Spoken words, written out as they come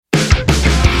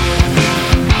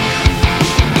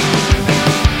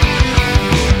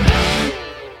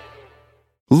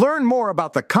Learn more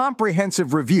about the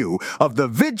comprehensive review of the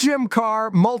VIJIM car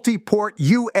multi-port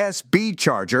USB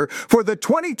charger for the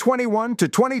 2021 to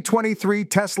 2023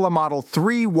 Tesla Model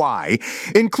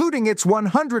 3Y, including its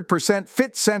 100%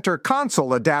 fit center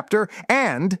console adapter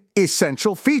and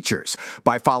essential features,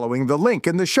 by following the link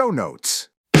in the show notes.